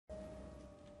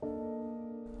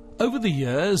Over the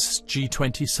years,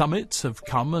 G20 summits have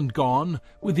come and gone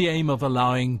with the aim of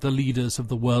allowing the leaders of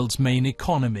the world's main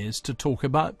economies to talk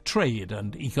about trade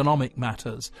and economic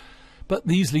matters. But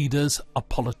these leaders are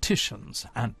politicians,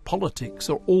 and politics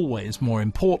are always more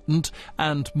important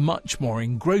and much more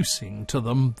engrossing to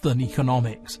them than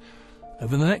economics.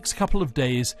 Over the next couple of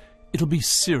days, it'll be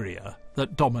Syria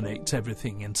that dominates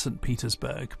everything in St.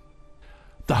 Petersburg.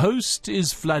 The host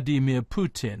is Vladimir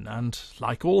Putin, and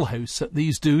like all hosts at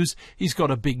these do's, he's got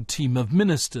a big team of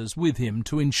ministers with him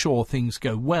to ensure things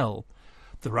go well.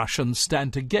 The Russians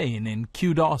stand to gain in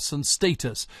kudos and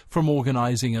status from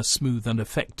organising a smooth and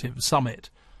effective summit.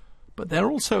 But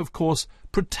they're also, of course,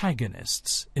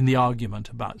 protagonists in the argument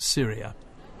about Syria.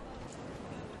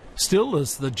 Still,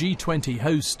 as the G20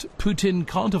 host, Putin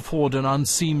can't afford an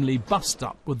unseemly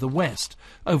bust-up with the West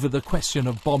over the question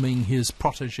of bombing his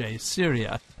protégé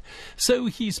Syria. So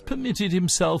he's permitted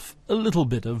himself a little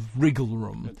bit of wriggle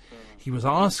room. He was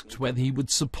asked whether he would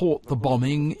support the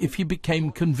bombing if he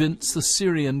became convinced the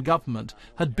Syrian government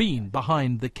had been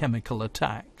behind the chemical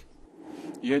attack.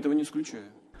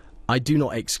 I do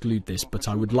not exclude this, but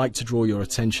I would like to draw your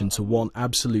attention to one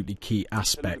absolutely key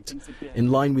aspect.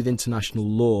 In line with international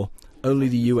law, only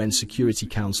the UN Security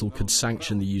Council could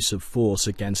sanction the use of force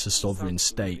against a sovereign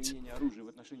state.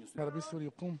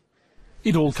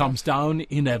 It all comes down,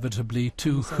 inevitably,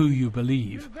 to who you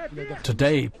believe.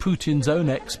 Today, Putin's own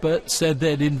experts said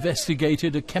they'd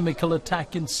investigated a chemical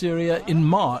attack in Syria in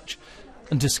March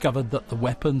and discovered that the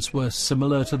weapons were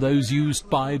similar to those used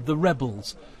by the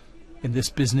rebels. In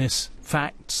this business,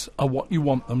 facts are what you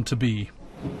want them to be.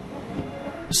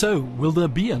 So, will there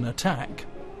be an attack?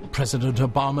 President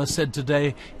Obama said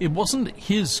today it wasn't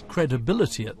his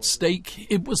credibility at stake,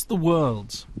 it was the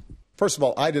world's. First of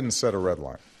all, I didn't set a red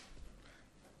line.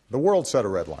 The world set a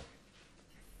red line.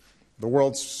 The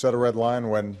world set a red line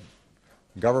when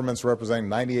governments representing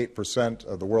 98%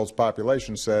 of the world's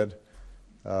population said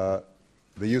the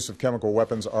use of chemical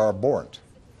weapons are abhorrent.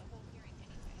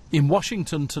 In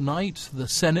Washington tonight, the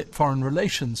Senate Foreign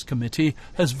Relations Committee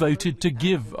has voted to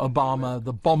give Obama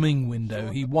the bombing window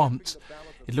he wants.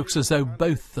 It looks as though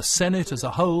both the Senate as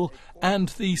a whole and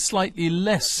the slightly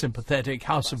less sympathetic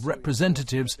House of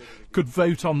Representatives could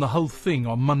vote on the whole thing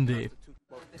on Monday.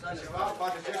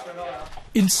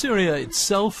 In Syria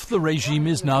itself, the regime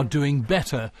is now doing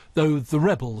better, though the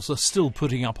rebels are still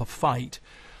putting up a fight.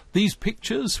 These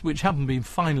pictures, which haven't been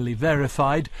finally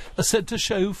verified, are said to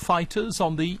show fighters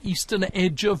on the eastern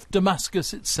edge of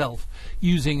Damascus itself,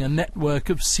 using a network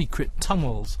of secret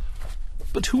tunnels.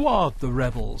 But who are the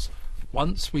rebels?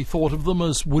 Once we thought of them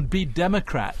as would-be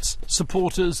Democrats,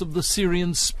 supporters of the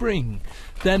Syrian Spring.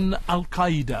 Then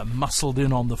Al-Qaeda muscled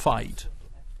in on the fight.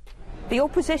 The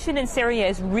opposition in Syria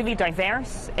is really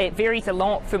diverse. It varies a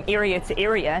lot from area to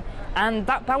area, and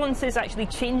that balance is actually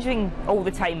changing all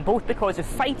the time, both because of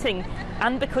fighting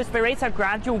and because there is a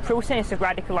gradual process of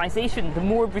radicalisation. The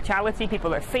more brutality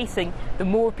people are facing, the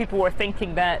more people are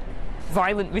thinking that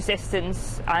violent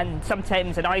resistance and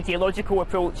sometimes an ideological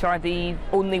approach are the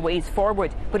only ways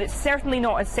forward. But it's certainly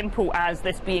not as simple as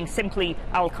this being simply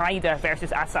Al-Qaeda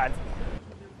versus Assad.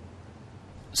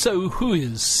 So who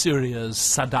is Syria's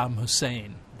Saddam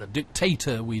Hussein, the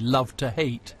dictator we love to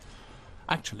hate?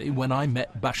 Actually, when I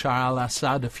met Bashar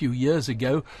al-Assad a few years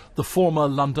ago, the former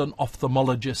London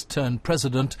ophthalmologist turned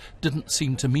president didn't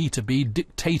seem to me to be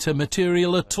dictator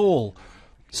material at all.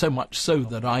 So much so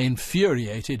that I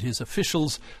infuriated his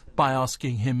officials by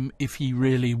asking him if he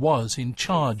really was in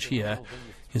charge here.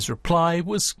 His reply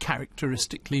was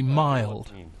characteristically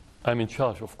mild. I'm in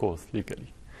charge, of course,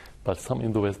 legally. But some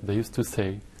in the West, they used to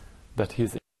say that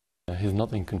he's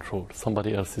not in control.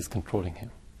 Somebody else is controlling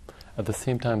him. At the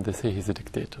same time, they say he's a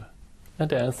dictator.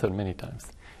 And I answered many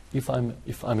times, if I'm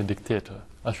a dictator,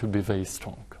 I should be very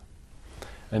strong.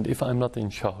 And if I'm not in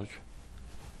charge,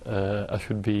 I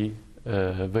should be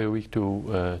very weak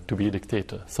to be a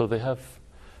dictator. So they have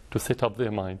to set up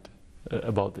their mind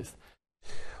about this.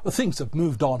 Well, things have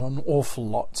moved on an awful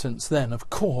lot since then,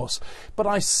 of course, but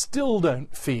I still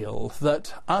don't feel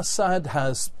that Assad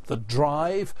has the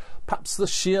drive, perhaps the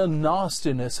sheer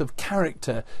nastiness of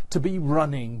character to be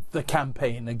running the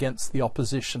campaign against the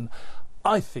opposition.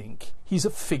 I think he's a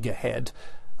figurehead,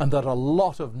 and that a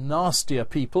lot of nastier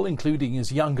people, including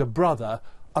his younger brother,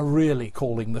 are really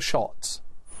calling the shots.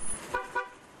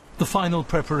 The final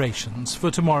preparations for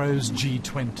tomorrow's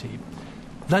G20.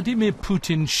 Vladimir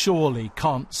Putin surely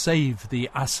can't save the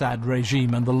Assad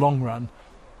regime in the long run.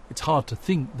 It's hard to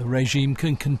think the regime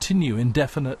can continue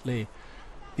indefinitely.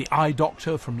 The eye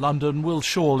doctor from London will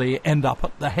surely end up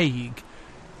at The Hague,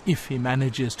 if he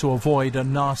manages to avoid a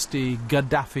nasty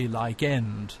Gaddafi-like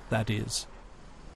end, that is.